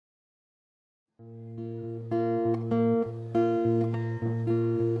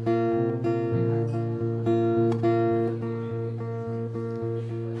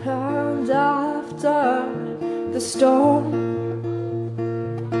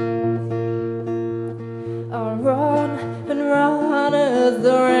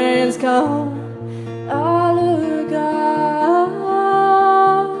I look up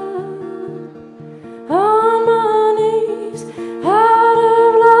on my knees, out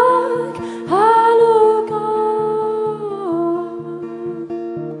of luck. I look up.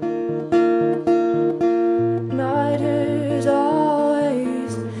 Night is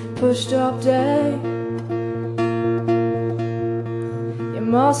always pushed up day. You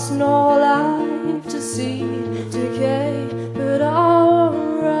must know life to see decay, but I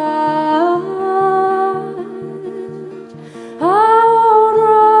won't rise. I won't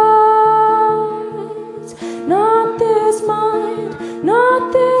rise. Not this mind,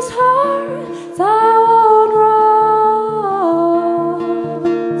 not this heart. I won't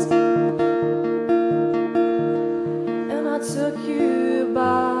rise. And I took you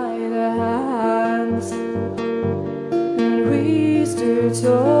by the hands, and we stood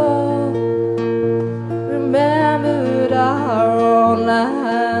tall, remembered our own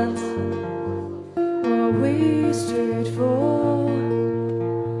lands, what we stood for.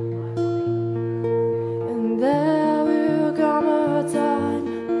 And there will come a time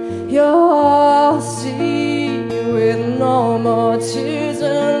you'll see, with no more tears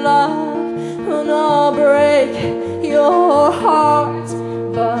and love will not break your heart,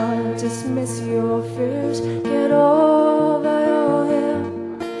 but dismiss your fears, get over your hill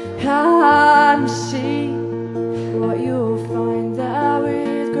and see what you'll find there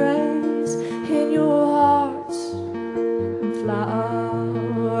with grace in your heart and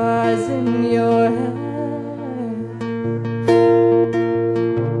flowers in your head.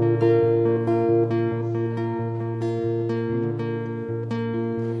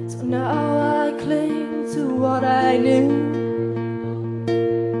 So now I cling to what I knew.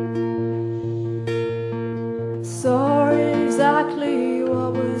 Saw exactly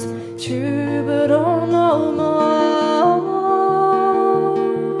what was true, but oh no more.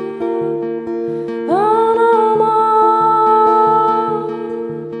 Oh no more.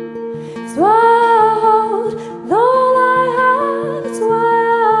 It's why I hold all I have. It's why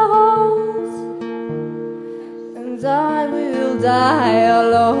I hold, and I will die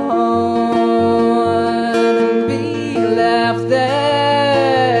alone and be left there.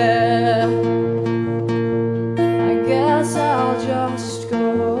 I guess I'll just go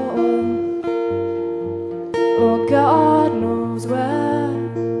home, oh God knows where,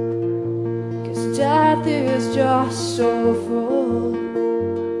 'cause death is just so full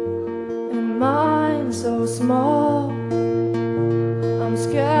and mine so small. I'm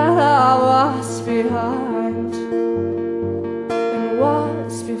scared of what's behind and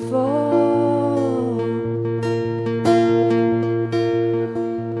what's before.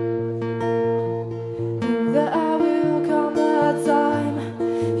 And there will come a time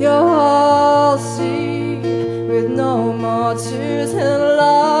you'll see, with no more tears, and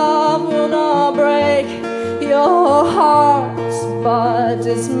love will not break your heart, but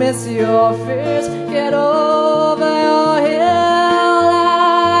dismiss your fears, get over your hill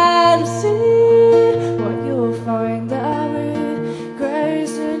and see what you'll find there with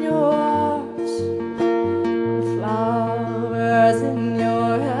grace in your heart and flowers in your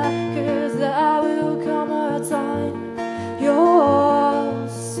hair. 'Cause there will come a time you'll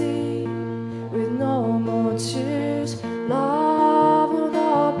see, with no more tears, love will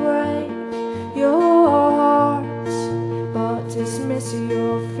not break your heart, but dismiss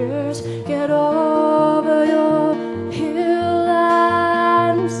your fears, get over your hill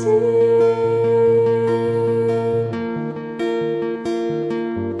and see.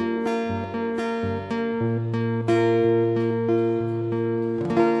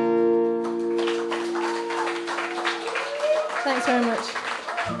 Thanks very much.